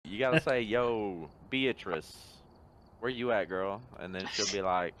gotta say, yo, Beatrice, where you at, girl? And then she'll be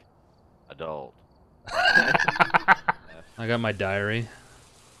like, adult. I got my diary.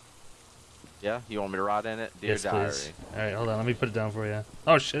 Yeah, you want me to write in it? Dear Yes, diary. please. All right, hold on. Let me put it down for you.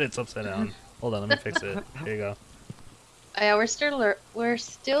 Oh shit, it's upside down. Hold on, let me fix it. Here you go. Yeah, we're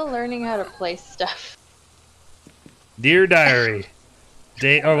still learning how to place stuff. Dear diary.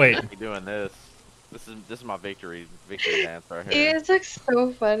 Oh wait. You doing this? This is my victory dance right here. It looks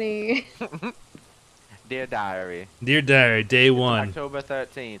so funny. Dear diary. Dear diary, day It's 1. October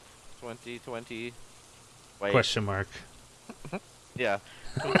 13th, 2020. Wait. Question mark. Yeah.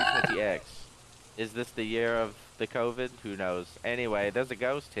 2020X. Is this the year of the COVID? Who knows? Anyway, there's a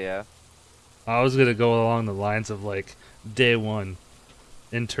ghost here. I was gonna go along the lines of like day 1.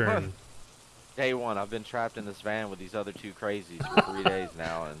 Intern. Day 1, I've been trapped in this van with these other 2 crazies for 3 days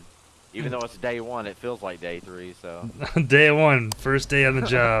now, and even though it's day 1, it feels like day 3, so. Day 1, first day on the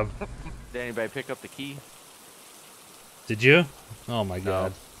job. Did anybody pick up the key? Did you? Oh my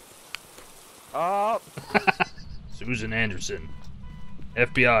god. Oh! Susan Anderson.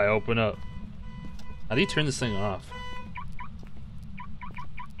 FBI, open up. How do you turn this thing off?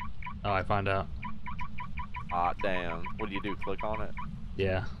 Oh, I found out. Ah, damn. What do you do? Click on it?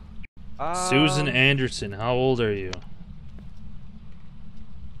 Yeah. Susan Anderson, how old are you?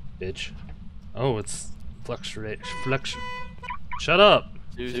 Bitch. Oh, it's Shut up!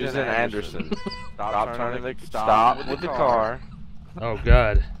 Susan Anderson. Stop with the car. Oh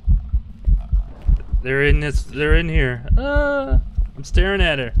god. They're in here. I'm staring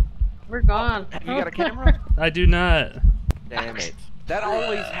at her. We're gone. Have you got a camera? I do not. Damn it. That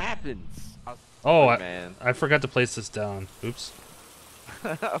always happens. Oh, man. I forgot to place this down. Oops.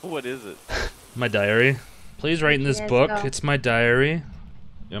 What is it? My diary. Please write in this Yes, book. go. It's my diary.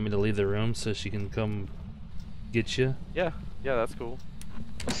 You want me to leave the room so she can come get you? Yeah, that's cool.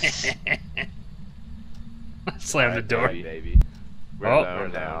 Slam the door. Baby. We're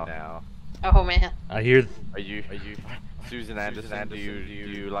alone now. Oh man. I hear. Are you Susan Anderson? Do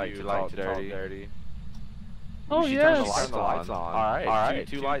you like to talk dirty? Oh She yes. turns the lights on. All right.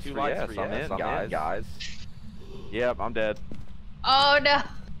 Two lights for yes. I'm in, guys. Yep, I'm dead. Oh no.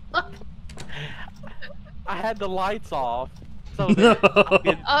 I had the lights off, so that I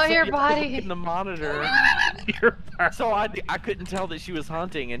could, Oh, so your you could body. look in the monitor. So I couldn't tell that she was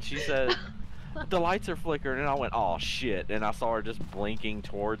hunting, and she said the lights are flickering, and I went, oh shit, and I saw her just blinking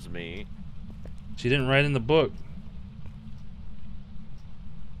towards me. She didn't write in the book.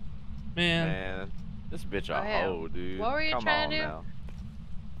 Man. Man, this bitch a yeah. hoe, dude. What were you Come trying on to do? now.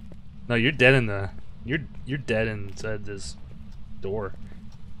 No, you're dead in the. You're dead inside this door.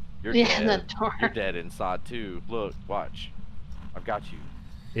 You're Yeah, dead. the door. You're dead inside too. Look, watch. I've got you.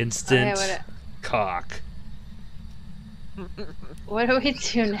 Instant Okay, cock. what do we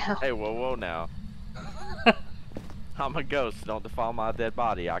do now? Hey, whoa now. I'm a ghost. Don't defile my dead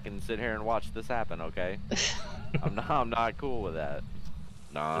body. I can sit here and watch this happen, okay? I'm not cool with that.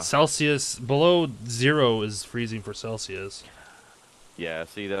 Nah. Celsius below 0 is freezing for Celsius. Yeah,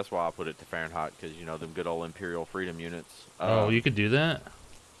 see, that's why I put it to Fahrenheit, because, you know, them good old Imperial Freedom units. Oh, you could do that?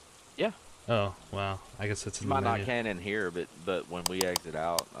 Yeah. Oh, wow. I guess that's in the Might not menu. can in here, but when we exit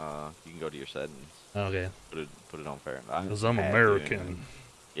out, you can go to your settings. Okay. Put it on Fahrenheit. Because I'm Had to. American.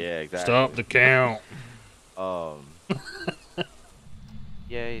 Yeah, exactly. Stop the count.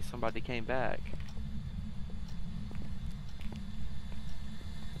 Yay, somebody came back.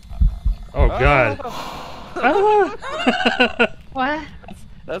 Oh, God. Ah! What?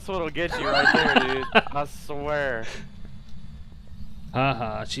 That's what'll get you right there, dude. I swear.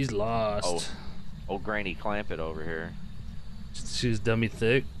 Haha, she's lost. Old Granny Clamp It over here. She's dummy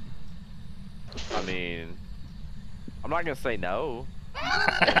thick. I mean, I'm not gonna say no.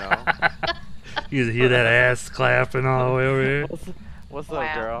 You know? You hear that ass clapping all the way over here? What's Wow.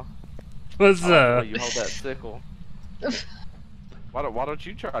 up, girl? What's I like the up? way you hold that sickle. Why don't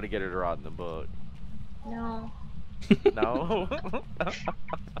you try to get her to write in the book? No. No.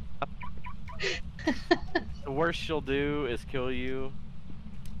 The worst she'll do is kill you,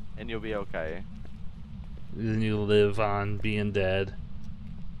 and you'll be okay. Then you live on being dead.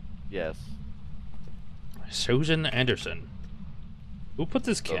 Yes. Susan Anderson. Who put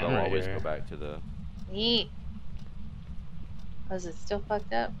this So they'll camera always here? go back to the. Neat. Was it still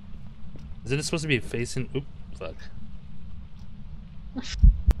fucked up? Isn't it supposed to be facing? Oop, fuck.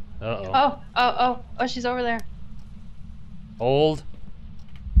 Uh-oh. Oh, she's over there. Hold.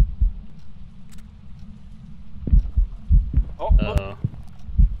 Oh. Uh-oh.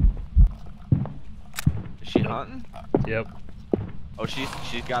 Is she hunting? Yep. Oh, she's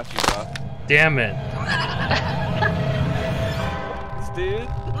got you, bro. Damn it. dude.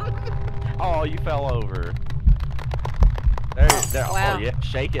 Oh, you fell over. There. Wow. Oh, yeah.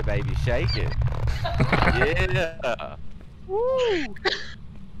 Shake it, baby. Shake it. Yeah. Woo.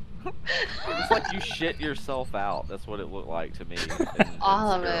 It's like you shit yourself out. That's what it looked like to me in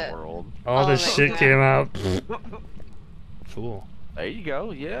All of Spirit it. World. All the of it, shit yeah. came out. Cool. There you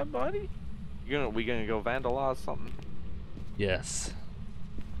go. Yeah, buddy. We gonna go vandalize something? Yes.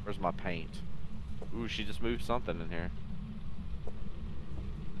 Where's my paint? Ooh, she just moved something in here.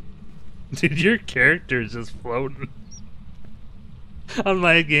 Dude, your character is just floating. On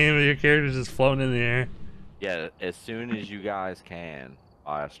my game, your character's just floating in the air. Yeah, as soon as you guys can,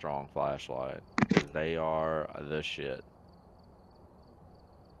 buy a strong flashlight. Because they are the shit.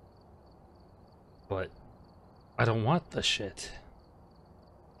 But I don't want the shit.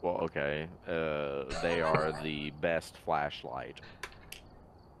 Well, okay. They are the best flashlight.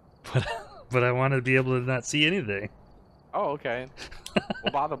 But I want to be able to not see anything. Oh, okay.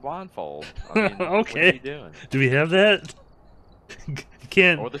 Well, buy the blindfold. I mean, What are Okay. you doing? Do we have that?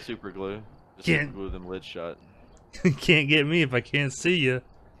 Can't Or the super glue. Just Can't- super glue them lids shut. can't get me if I can't see you.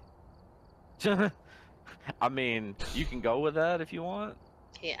 I mean, you can go with that if you want.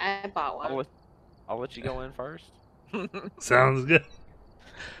 Yeah, I bought one. I'll let you go in first. Sounds good.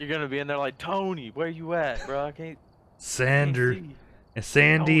 You're gonna be in there like, Tony, where you at, bro? I can't Sander, see.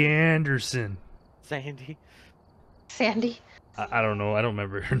 Sandy Tony. Anderson. Sandy. Sandy. I don't know. I don't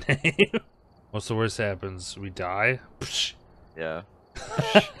remember her name. What's the worst happens? We die. Psh. Yeah.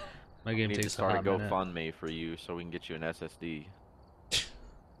 My We game need to takes a start a hot minute. GoFundMe for you so we can get you an SSD.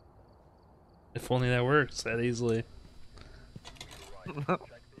 If only that works that easily. Come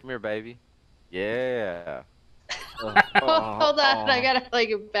here, baby. Yeah. Hold on, I gotta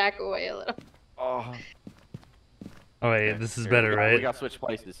like back away a little. Oh. Oh wait, Okay, this is here, better, we right? gotta switch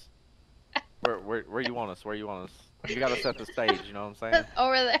places. Where you want us? Where you want us? You gotta set the stage. You know what I'm saying?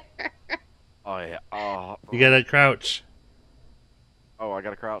 Over there. Oh yeah. Oh. You gotta crouch, Oh, I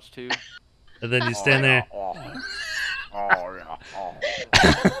gotta crouch too. and then you Oh, stand yeah. there. Oh. Oh yeah. Oh.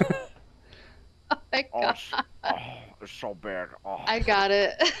 Oh my Oh, god. oh, it's so bad. Oh. I got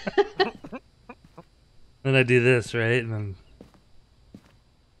it. Then I do this, right? And then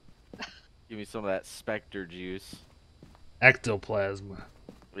Give me some of that Spectre juice. ectoplasm.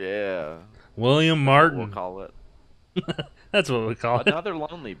 Yeah. William We'll Martin. call it. That's what we call it. Another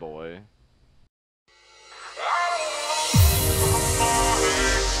lonely boy.